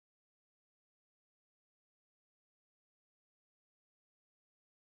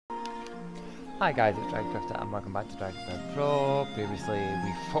Hi guys, it's Dragdrifter and welcome back to Dragdrifter Pro. Previously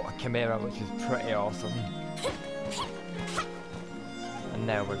we fought a Chimera, which is pretty awesome. And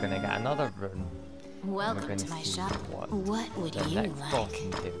now we're gonna get another rune. Welcome to my shop. What would you next like? boss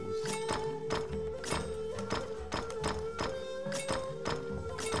entails.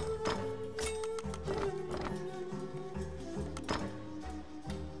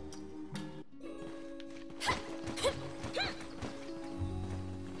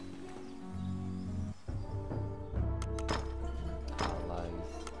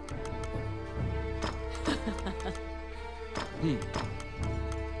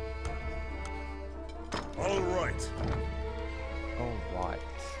 All right.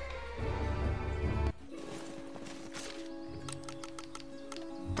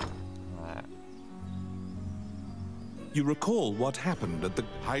 You recall what happened at the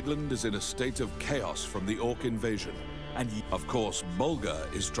Highland is in a state of chaos from the Orc invasion, and of course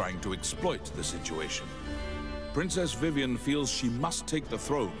Bolga is trying to exploit the situation. Princess Vivian feels she must take the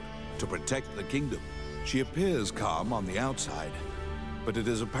throne to protect the kingdom. She appears calm on the outside, but it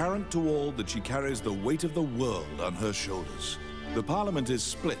is apparent to all that she carries the weight of the world on her shoulders. The Parliament is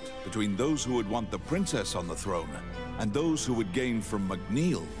split between those who would want the princess on the throne and those who would gain from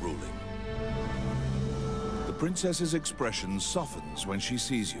MacNeil ruling. The princess's expression softens when she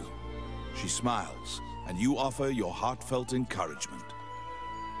sees you. She smiles, and you offer your heartfelt encouragement.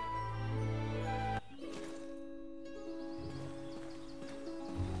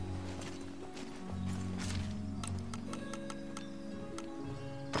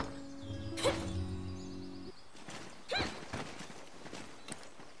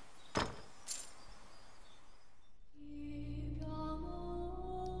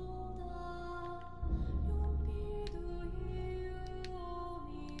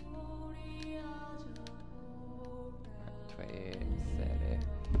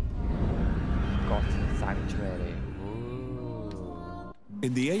 Sanctuary.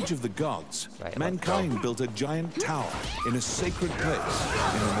 In the Age of the Gods, mankind built a giant tower in a sacred place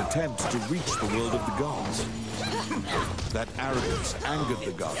in an attempt to reach the world of the gods. That arrogance angered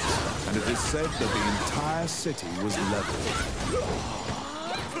the gods, and it is said that the entire city was leveled.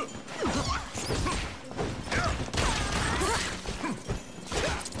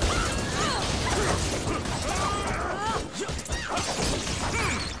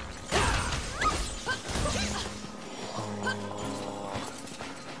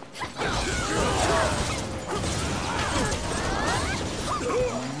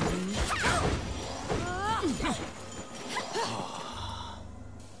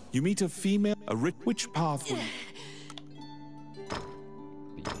 You meet a female, which path would...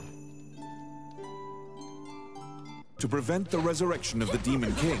 To prevent the resurrection of the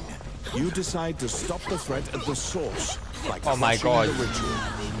Demon King, you decide to stop the threat at the source by crushing the ritual.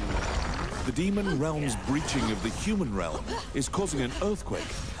 The demon realm's breaching of the human realm is causing an earthquake,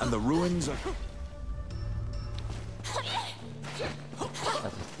 and the ruins are... I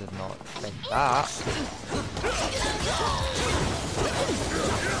just did not think that.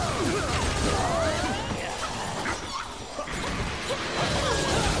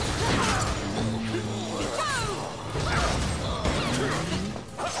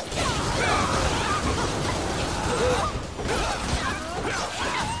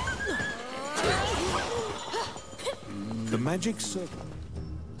 The magic circle.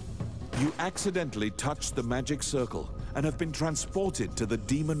 You accidentally touched the magic circle and have been transported to the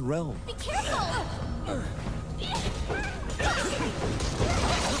demon realm. Be careful!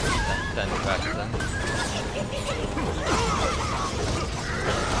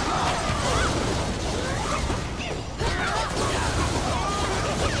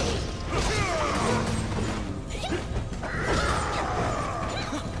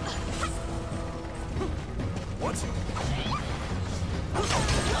 What?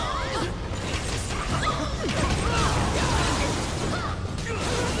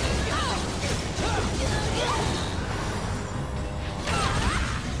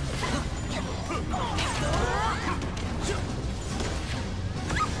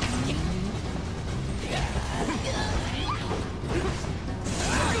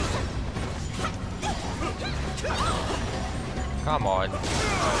 Come on.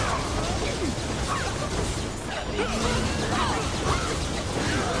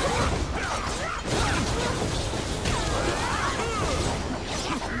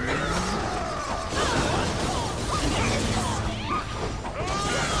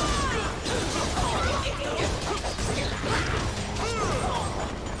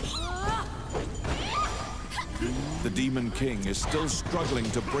 The Demon King is still struggling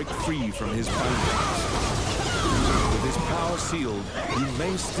to break free from his bindings. With his power sealed, you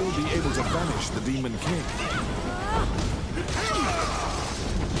may still be able to banish the Demon King.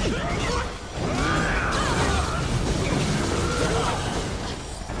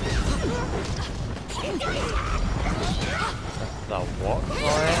 The what for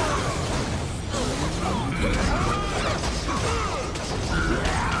it?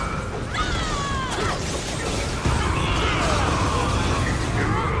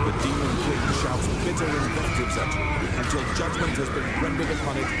 The Demon King shouts bitter invectives at you until judgment has been rendered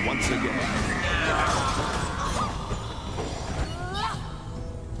upon it once again.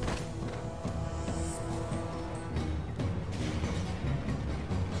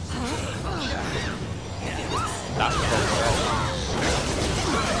 That's so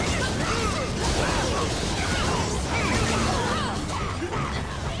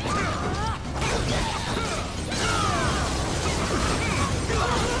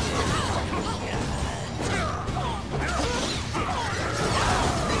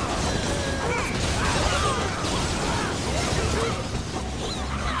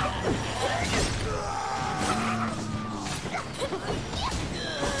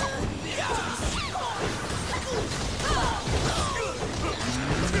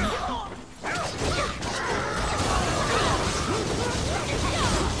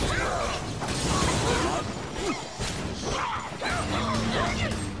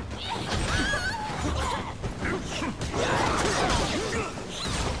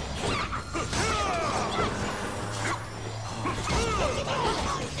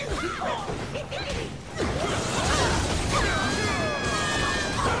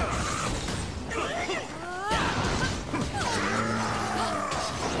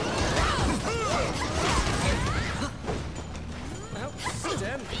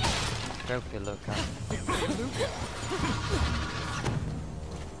filthy looking.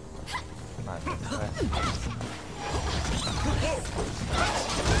 Might be impressed.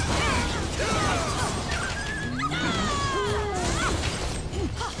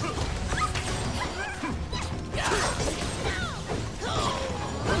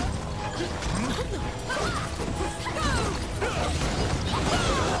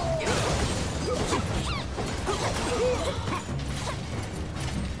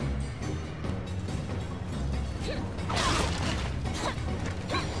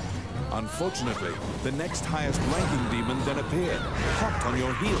 Unfortunately, the next highest ranking demon then appeared, hot on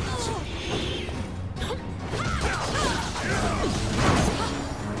your heels.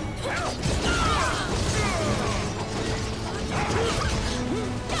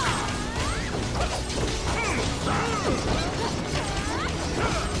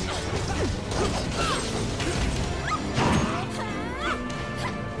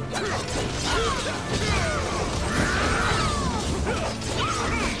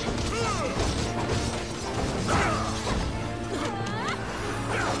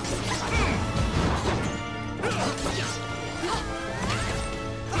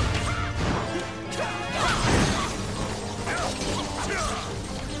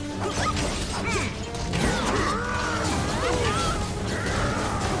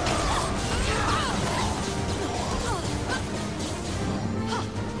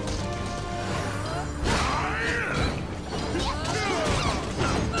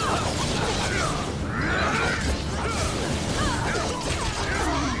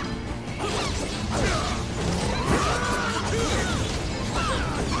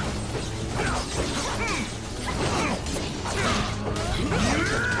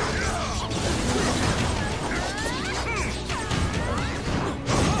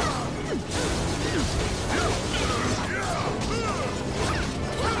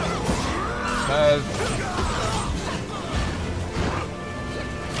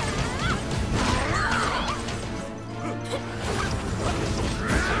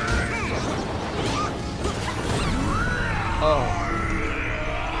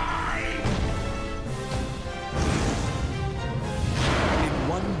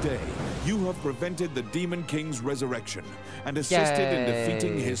 Prevented the Demon King's resurrection and assisted in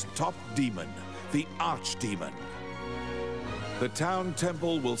defeating his top demon, the Archdemon. The town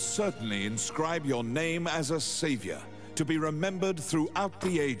temple will certainly inscribe your name as a savior, to be remembered throughout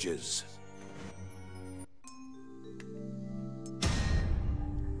the ages.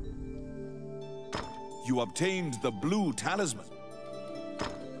 You obtained the blue talisman.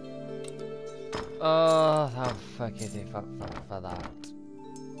 Oh, how fucking fuck for that.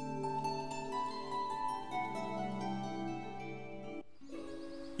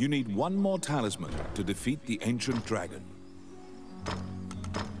 You need one more talisman to defeat the ancient dragon.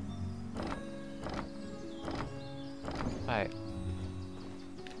 Right.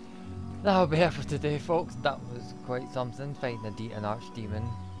 that'll be it for today, folks. That was quite something, fighting an archdemon,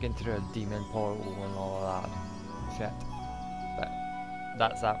 getting through a demon portal and all of that shit. But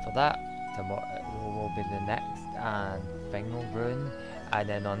that's that for that. Tomorrow will be the next and final run, and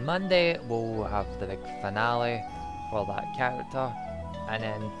then on Monday we'll have the big finale for that character, and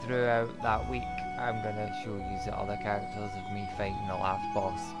then throughout that week I'm gonna show you the other characters of me fighting the last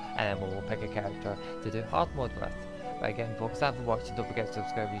boss, and then we'll pick a character to do hard mode with. But again, folks, thanks for watching. Don't forget to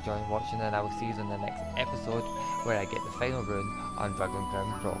subscribe if you enjoyed watching, and I will see you in the next episode where I get the final run on Dragon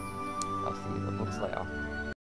Crown Pro. I'll see you folks later.